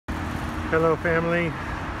Hello family.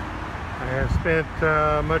 I have spent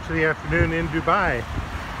much of the afternoon in Dubai.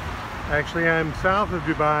 Actually, I'm south of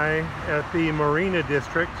Dubai at the Marina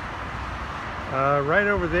District. Right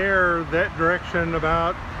over there, that direction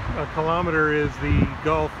about a kilometer, is the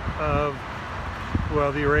Gulf of,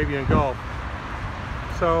 well, the Arabian Gulf.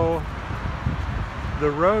 So the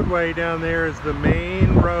roadway down there is the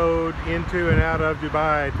main road into and out of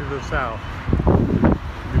Dubai to the south.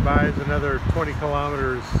 Dubai is another 20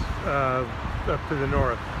 kilometers up to the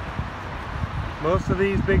north. Most of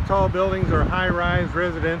these big tall buildings are high-rise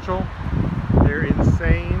residential. They're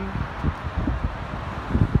insane.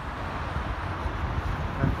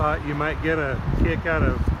 I thought you might get a kick out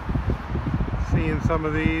of seeing some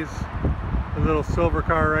of these. The little silver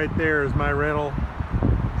car right there is my rental.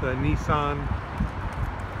 It's a Nissan.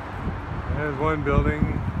 There's one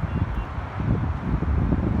building.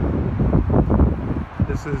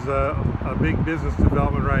 This is a big business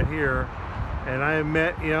development right here, and I am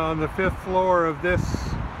met, on the 5th floor of this,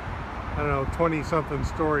 I don't know, 20-something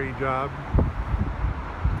story job.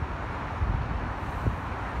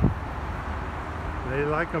 They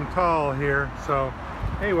like them tall here. So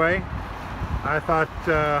anyway, I thought,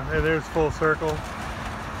 and there's full circle.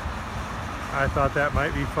 I thought that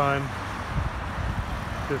might be fun,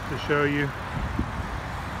 just to show you.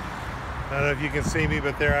 I don't know if you can see me,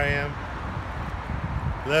 but there I am.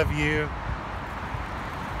 Love you.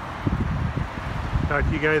 Talk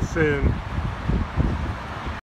to you guys soon.